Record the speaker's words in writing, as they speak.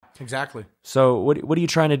Exactly. So what are you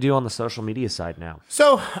trying to do on the social media side now?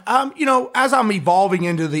 So, as I'm evolving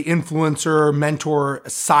into the influencer mentor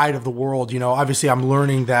side of the world, obviously I'm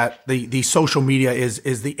learning that the social media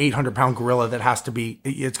is the 800-pound gorilla that has to be,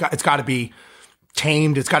 it's got to be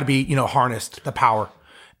tamed. It's got to be, harnessed, the power.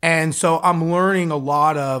 And so I'm learning a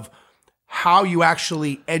lot of how you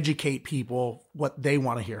actually educate people what they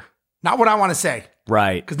want to hear, not what I want to say.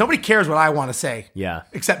 Right. Because nobody cares what I want to say. Yeah.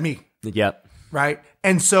 Except me. Yep. Right.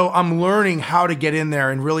 And so I'm learning how to get in there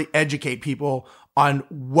and really educate people on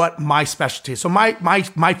what my specialty is. So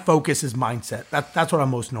my focus is mindset. That's what I'm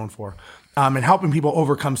most known for. And helping people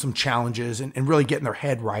overcome some challenges and really getting their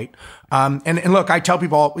head right. And look, I tell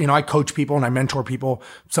people, I coach people and I mentor people,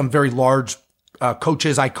 some very large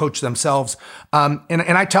coaches, I coach themselves. And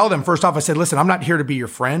I tell them, first off, I said, listen, I'm not here to be your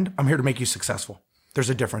friend. I'm here to make you successful. There's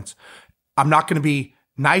a difference. I'm not going to be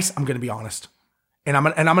nice. I'm going to be honest. And I'm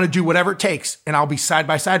going to do whatever it takes, and I'll be side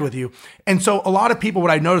by side with you. And so a lot of people,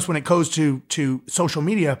 what I notice when it goes to social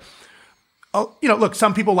media, look,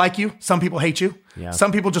 some people like you, some people hate you. Yeah.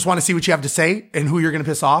 Some people just want to see what you have to say and who you're going to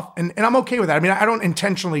piss off. And I'm okay with that. I mean, I don't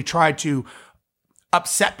intentionally try to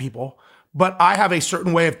upset people, but I have a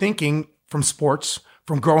certain way of thinking from sports,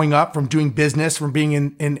 from growing up, from doing business, from being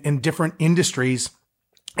in different industries.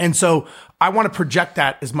 And so I want to project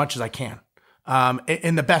that as much as I can.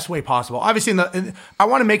 In the best way possible. Obviously, I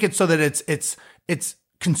want to make it so that it's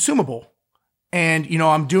consumable. And,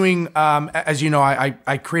 I'm doing, as you know,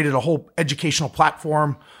 I created a whole educational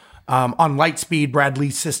platform on Lightspeed, Brad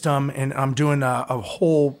Lee's system, and I'm doing a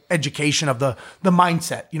whole education of the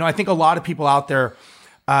mindset. I think a lot of people out there,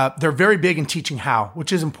 they're very big in teaching how,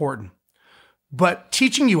 which is important. But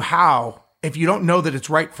teaching you how, if you don't know that it's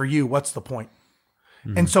right for you, what's the point?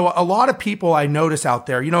 And so a lot of people I notice out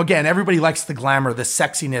there, again, everybody likes the glamour, the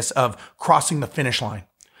sexiness of crossing the finish line,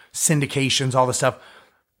 syndications, all this stuff.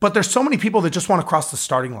 But there's so many people that just want to cross the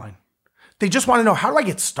starting line. They just want to know, how do I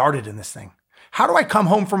get started in this thing? How do I come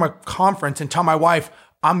home from a conference and tell my wife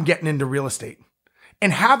I'm getting into real estate?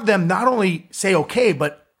 And have them not only say, okay,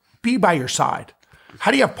 but be by your side. How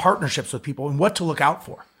do you have partnerships with people and what to look out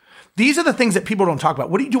for? These are the things that people don't talk about.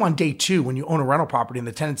 What do you do on day 2 when you own a rental property and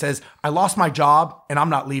the tenant says, I lost my job and I'm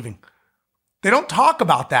not leaving? They don't talk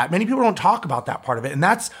about that. Many people don't talk about that part of it. And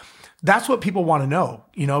that's what people want to know,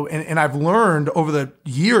 and I've learned over the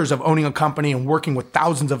years of owning a company and working with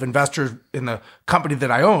thousands of investors in the company that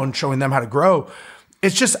I own, showing them how to grow.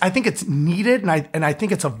 It's just, I think it's needed. And I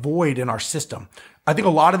think it's a void in our system. I think a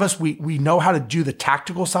lot of us, we know how to do the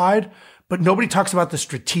tactical side, but nobody talks about the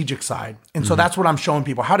strategic side. And so that's what I'm showing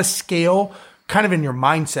people, how to scale kind of in your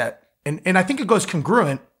mindset. And I think it goes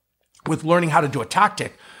congruent with learning how to do a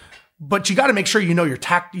tactic, but you got to make sure you know your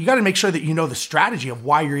tactic. You got to make sure that you know the strategy of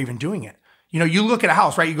why you're even doing it. You look at a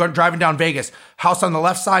house, right? You go driving down Vegas, house on the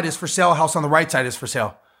left side is for sale, house on the right side is for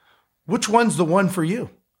sale. Which one's the one for you?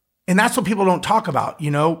 And that's what people don't talk about.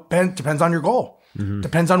 Depends on your goal,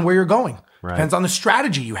 depends on where you're going, depends on the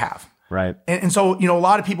strategy you have. Right. And so, a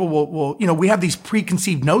lot of people will, we have these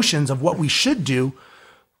preconceived notions of what we should do,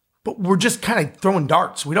 but we're just kind of throwing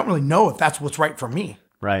darts. We don't really know if that's what's right for me.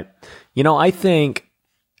 Right. I think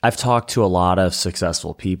I've talked to a lot of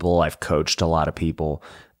successful people. I've coached a lot of people,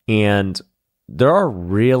 and there are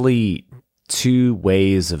really 2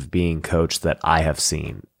 ways of being coached that I have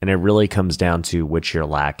seen. And it really comes down to which you're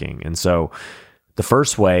lacking. And so the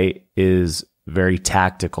first way is very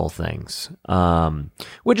tactical things,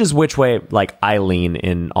 which way, like, I lean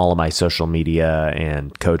in all of my social media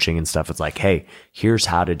and coaching and stuff. It's like, hey, here's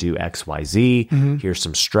how to do X, Y, Z. Here's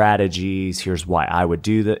some strategies. Here's why I would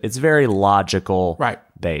do that. It's very logical,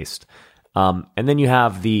 based. And then you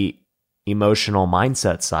have the emotional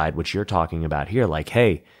mindset side, which you're talking about here. Like,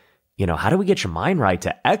 hey, how do we get your mind right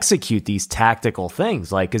to execute these tactical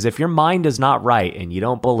things? Like, because if your mind is not right and you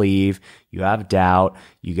don't believe, you have doubt,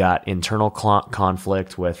 you got internal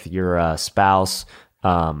conflict with your spouse,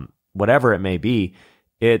 whatever it may be,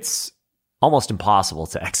 it's almost impossible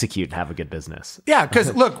to execute and have a good business. Yeah,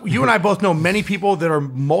 because look, you and I both know many people that are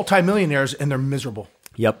multimillionaires and they're miserable.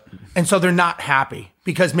 Yep. And so they're not happy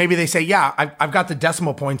because maybe they say, yeah, I've got the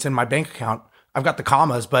decimal points in my bank account, I've got the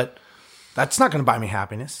commas, but that's not going to buy me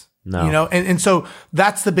happiness. No. And so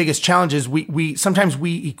that's the biggest challenge is we sometimes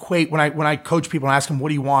we equate when I coach people and ask them, what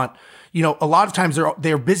do you want? A lot of times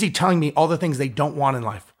they're busy telling me all the things they don't want in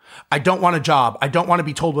life. I don't want a job. I don't want to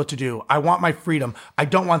be told what to do. I want my freedom. I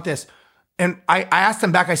don't want this. And I ask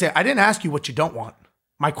them back, I say, I didn't ask you what you don't want.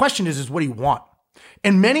 My question is what do you want?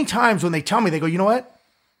 And many times when they tell me, they go, you know what?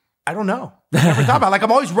 I don't know. I never thought about it. Like,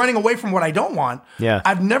 I'm always running away from what I don't want. Yeah.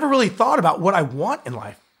 I've never really thought about what I want in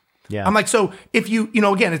life. Yeah. I'm like, so if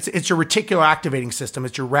again, it's your reticular activating system.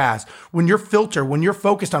 It's your RAS. When you're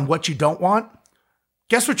focused on what you don't want,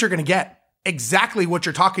 guess what you're going to get? Exactly what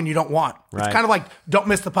you're talking you don't want. Right. It's kind of like, don't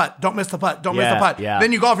miss the putt, don't miss the putt, don't miss the putt. Yeah.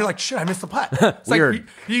 Then you golf, you're like, shit, I missed the putt. It's Weird. like,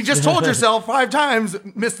 you just told yourself 5 times,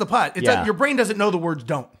 miss the putt. Yeah. Your brain doesn't know the words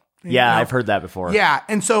don't. Yeah, I've heard that before. Yeah.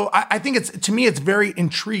 And so I think to me, it's very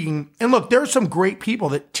intriguing. And look, there are some great people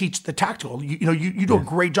that teach the tactical. You do a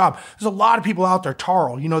great job. There's a lot of people out there,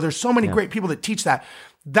 Tarl, there's so many great people that teach that.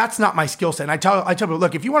 That's not my skill set. And I tell people,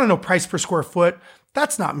 look, if you want to know price per square foot,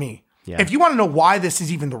 that's not me. Yeah. If you want to know why this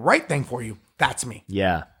is even the right thing for you, that's me.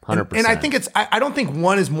 Yeah, 100%. And I think I don't think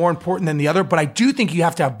one is more important than the other, but I do think you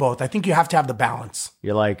have to have both. I think you have to have the balance.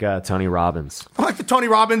 You're like Tony Robbins. I'm like the Tony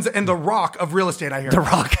Robbins and the Rock of real estate, I hear. The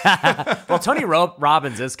Rock. Well, Tony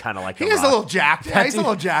Robbins is kind of like He the is Rock. a little jacked. Yeah, he's a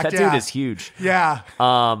little jacked. That dude is huge. Yeah.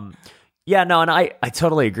 Yeah, no, and I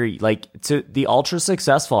totally agree. Like, to the ultra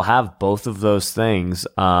successful have both of those things,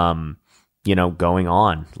 going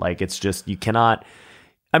on. Like, it's just, you cannot,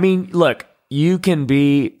 look, you can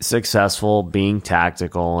be successful being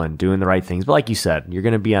tactical and doing the right things, but like you said, you're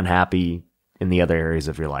going to be unhappy in the other areas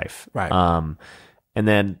of your life. Right. And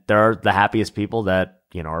then there are the happiest people that,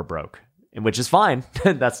 are broke, and which is fine.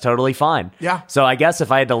 That's totally fine. Yeah. So I guess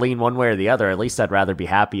if I had to lean one way or the other, at least I'd rather be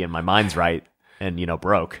happy and my mind's right and,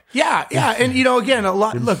 broke. Yeah. And, again, a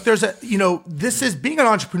lot, look, this is being an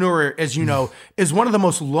entrepreneur, as you know, is one of the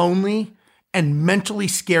most lonely and mentally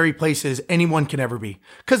scary places anyone can ever be.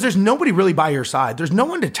 Because there's nobody really by your side. There's no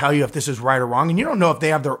one to tell you if this is right or wrong. And you don't know if they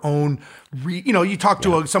have their own, you talk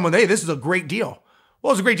to someone, hey, this is a great deal. Well,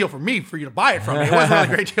 it was a great deal for me, for you to buy it from me. It wasn't really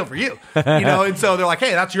a great deal for you, and so they're like,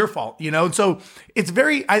 hey, that's your fault, and so it's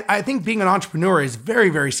I think being an entrepreneur is very,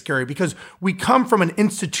 very scary because we come from an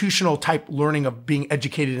institutional type learning of being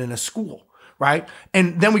educated in a school, right?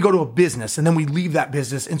 And then we go to a business and then we leave that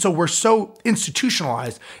business. And so we're so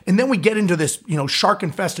institutionalized. And then we get into this, shark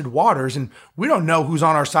infested waters and we don't know who's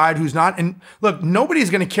on our side, who's not. And look, nobody's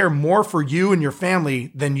going to care more for you and your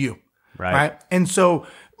family than you. Right. And so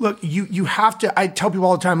look, you have to, I tell people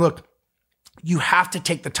all the time, look, you have to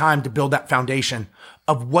take the time to build that foundation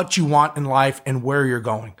of what you want in life and where you're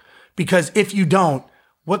going. Because if you don't,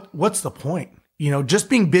 what's the point?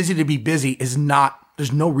 Just being busy to be busy is not,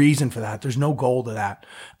 there's no reason for that. There's no goal to that.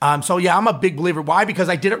 So yeah, I'm a big believer. Why? Because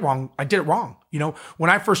I did it wrong. When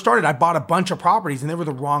I first started, I bought a bunch of properties and they were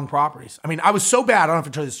the wrong properties. I was so bad. I don't have to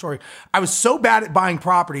tell you the story. I was so bad at buying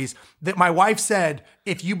properties that my wife said,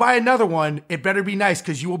 if you buy another one, it better be nice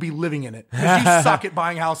because you will be living in it. Because you suck at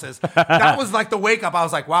buying houses. That was like the wake up. I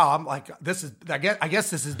was like, wow, I'm like, I guess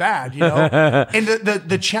this is bad, And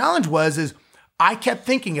the challenge is I kept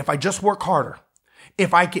thinking if I just work harder,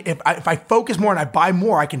 if I focus more and I buy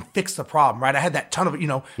more, I can fix the problem, right? I had that ton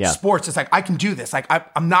of, sports. It's like, I can do this. Like,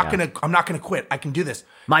 I'm not gonna quit. I can do this.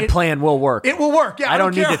 My plan will work. It will work. Yeah. I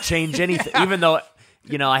don't need to change anything, even though,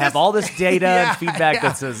 I have all this data and feedback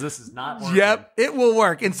that says this is not working. Yep. It will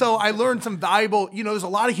work. And so I learned some valuable, there's a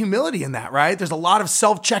lot of humility in that, right? There's a lot of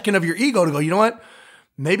self-checking of your ego to go, you know what?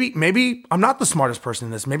 Maybe I'm not the smartest person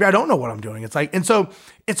in this. Maybe I don't know what I'm doing. It's like, and so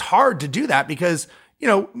it's hard to do that because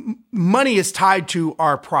money is tied to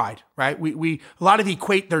our pride, right? We a lot of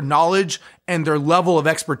equate their knowledge and their level of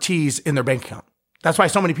expertise in their bank account. That's why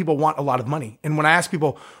so many people want a lot of money. And when I ask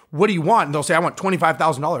people, what do you want? And they'll say, I want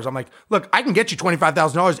 $25,000. I'm like, look, I can get you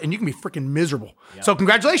 $25,000 and you can be freaking miserable. Yep. So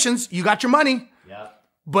congratulations, you got your money. Yep.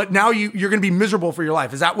 But now you're going to be miserable for your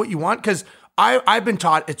life. Is that what you want? Because I've been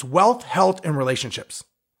taught it's wealth, health, and relationships.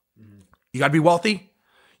 Mm-hmm. You got to be wealthy.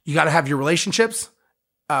 You got to have your relationships.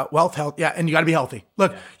 Wealth, health, and you got to be healthy.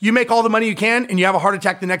 Look, you make all the money you can and you have a heart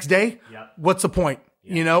attack the next day. Yep. What's the point?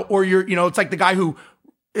 Yep. Or you're, it's like the guy who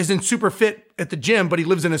isn't super fit at the gym, but he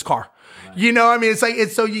lives in his car. Right.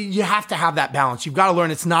 It's so you have to have that balance. You've got to learn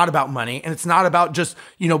it's not about money and it's not about just,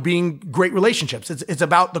 being great relationships. It's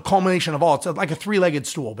about the culmination of all. It's like a 3-legged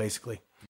stool, basically.